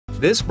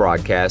This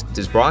broadcast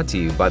is brought to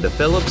you by the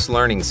Phillips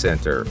Learning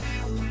Center.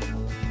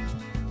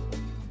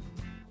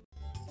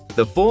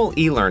 The full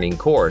e-learning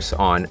course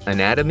on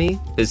anatomy,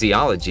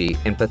 physiology,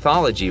 and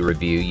pathology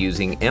review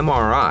using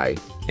MRI,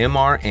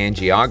 MR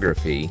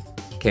Angiography,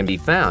 can be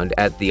found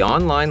at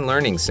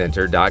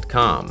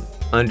theonlinelearningcenter.com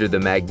under the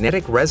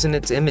Magnetic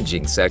Resonance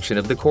Imaging section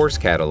of the course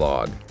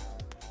catalog.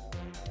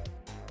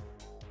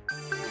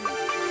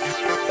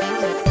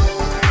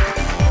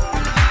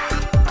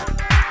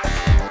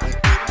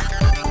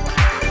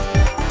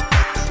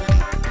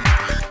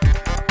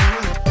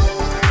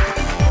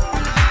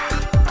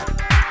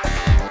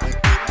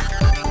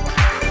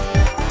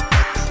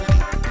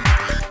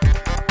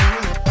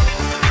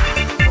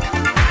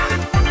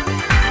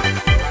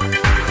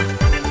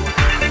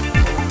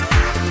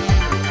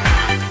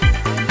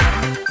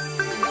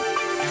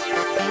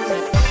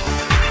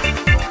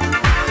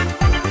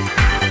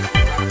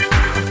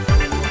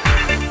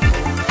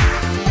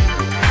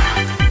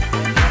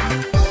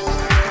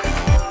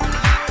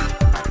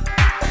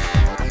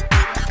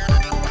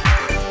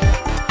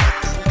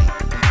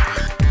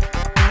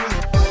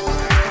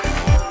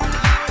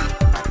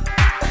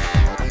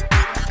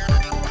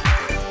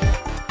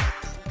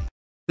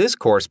 This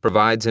course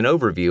provides an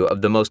overview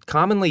of the most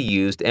commonly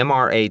used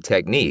MRA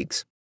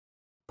techniques,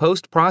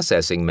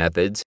 post-processing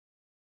methods,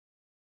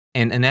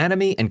 and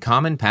anatomy and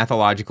common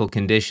pathological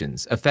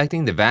conditions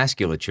affecting the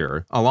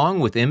vasculature, along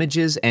with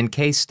images and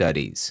case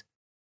studies.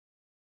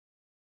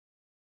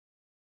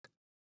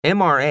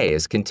 MRA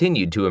has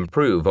continued to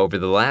improve over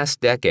the last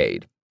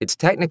decade. Its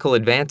technical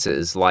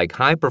advances like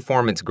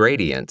high-performance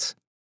gradients,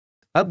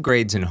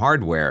 upgrades in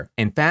hardware,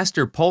 and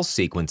faster pulse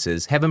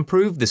sequences have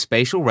improved the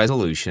spatial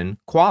resolution,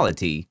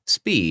 quality,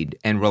 speed,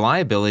 and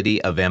reliability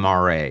of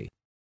MRA.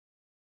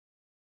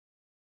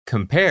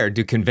 Compared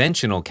to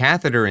conventional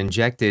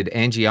catheter-injected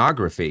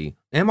angiography,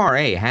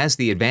 MRA has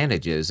the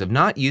advantages of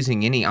not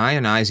using any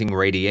ionizing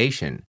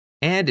radiation,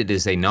 and it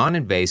is a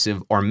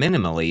non-invasive or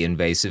minimally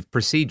invasive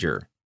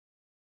procedure.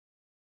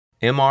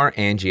 MR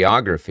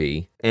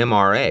Angiography,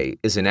 MRA,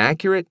 is an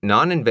accurate,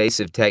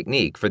 non-invasive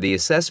technique for the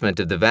assessment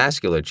of the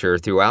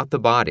vasculature throughout the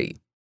body.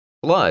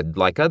 Blood,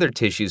 like other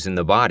tissues in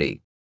the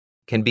body,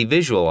 can be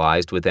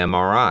visualized with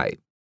MRI.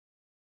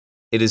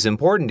 It is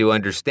important to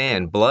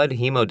understand blood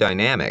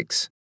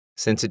hemodynamics,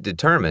 since it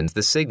determines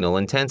the signal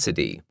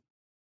intensity.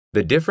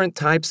 The different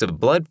types of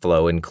blood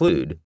flow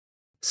include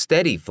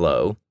steady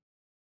flow,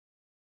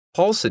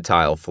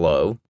 pulsatile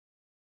flow,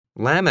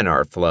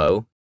 laminar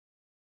flow,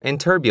 and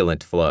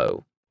turbulent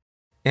flow.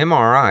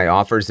 MRI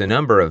offers a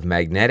number of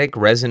magnetic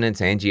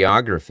resonance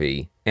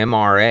angiography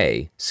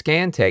 (MRA)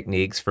 scan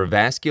techniques for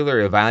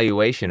vascular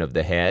evaluation of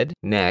the head,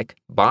 neck,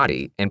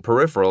 body, and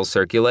peripheral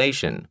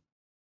circulation.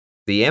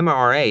 The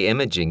MRA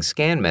imaging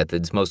scan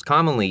methods most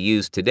commonly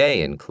used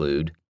today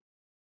include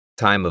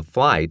time of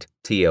flight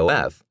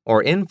 (TOF)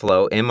 or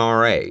inflow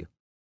MRA,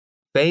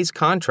 phase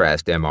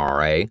contrast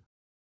MRA,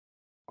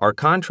 or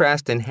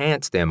contrast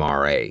enhanced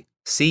MRA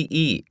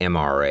 (CE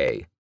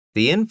MRA).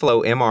 The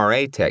inflow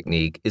MRA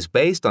technique is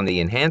based on the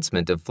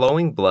enhancement of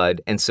flowing blood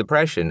and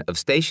suppression of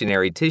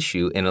stationary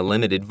tissue in a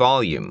limited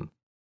volume.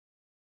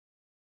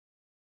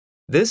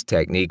 This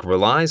technique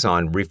relies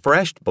on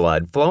refreshed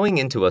blood flowing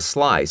into a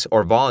slice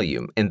or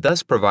volume and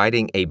thus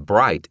providing a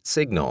bright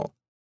signal.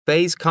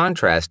 Phase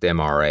contrast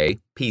MRA,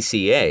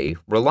 PCA,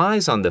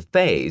 relies on the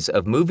phase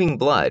of moving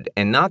blood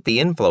and not the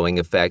inflowing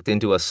effect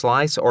into a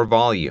slice or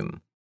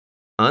volume.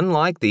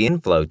 Unlike the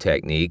inflow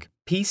technique,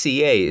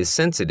 PCA is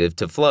sensitive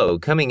to flow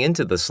coming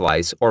into the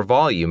slice or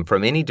volume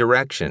from any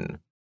direction.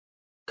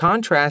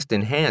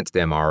 Contrast-enhanced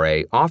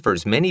MRA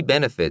offers many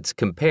benefits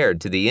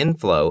compared to the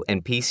inflow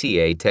and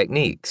PCA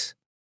techniques.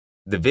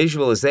 The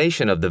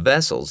visualization of the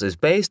vessels is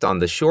based on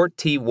the short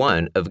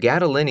T1 of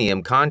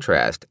gadolinium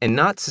contrast and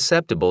not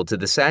susceptible to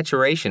the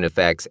saturation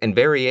effects and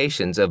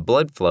variations of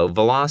blood flow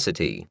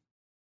velocity.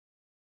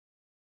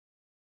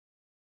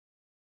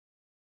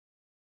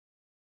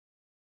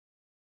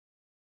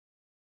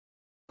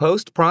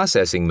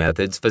 Post-processing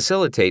methods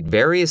facilitate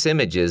various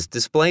images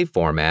display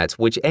formats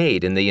which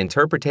aid in the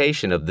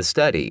interpretation of the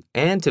study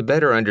and to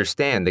better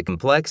understand the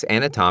complex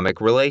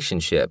anatomic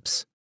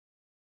relationships.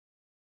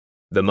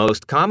 The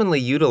most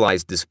commonly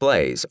utilized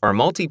displays are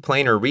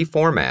multiplanar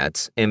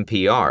reformats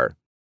 (MPR),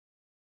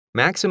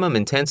 maximum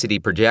intensity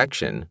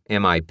projection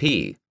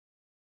 (MIP),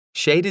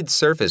 shaded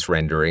surface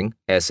rendering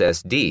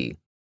 (SSD),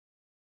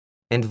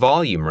 and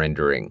volume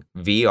rendering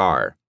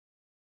 (VR).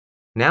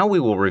 Now we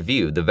will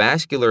review the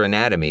vascular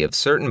anatomy of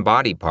certain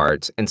body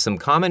parts and some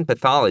common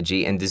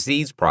pathology and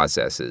disease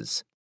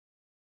processes.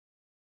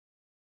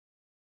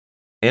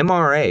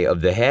 MRA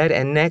of the head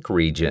and neck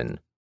region.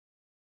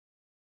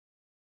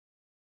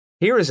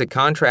 Here is a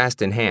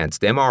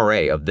contrast-enhanced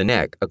MRA of the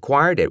neck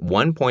acquired at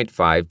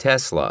 1.5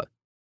 Tesla.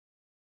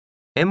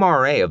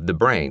 MRA of the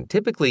brain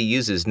typically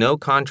uses no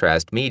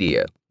contrast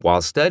media,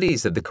 while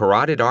studies of the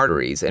carotid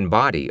arteries and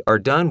body are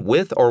done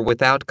with or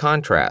without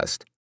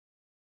contrast.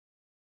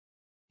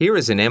 Here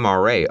is an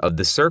MRA of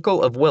the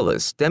circle of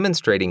Willis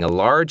demonstrating a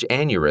large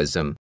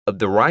aneurysm of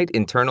the right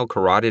internal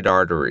carotid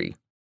artery.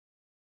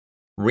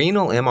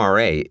 Renal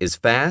MRA is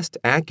fast,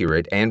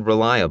 accurate, and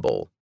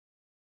reliable.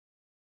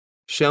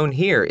 Shown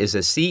here is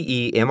a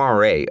CE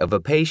MRA of a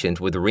patient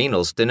with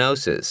renal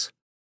stenosis.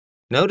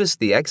 Notice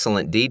the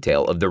excellent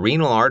detail of the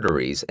renal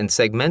arteries and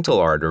segmental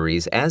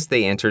arteries as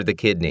they enter the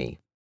kidney.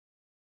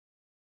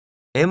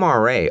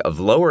 MRA of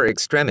lower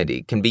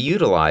extremity can be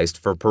utilized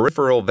for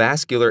peripheral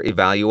vascular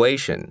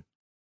evaluation.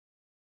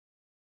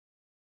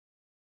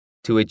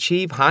 To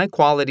achieve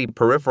high-quality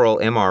peripheral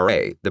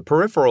MRA, the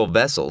peripheral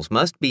vessels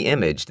must be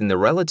imaged in the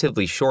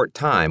relatively short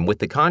time with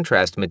the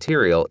contrast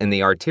material in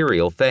the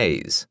arterial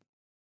phase.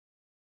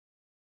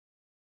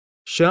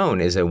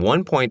 Shown is a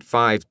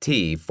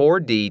 1.5T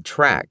 4D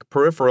track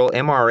peripheral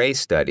MRA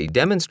study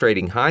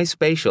demonstrating high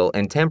spatial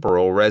and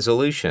temporal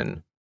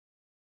resolution.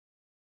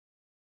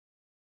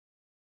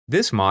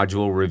 This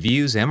module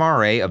reviews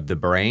MRA of the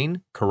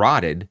brain,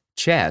 carotid,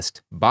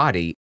 chest,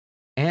 body,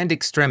 and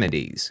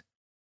extremities.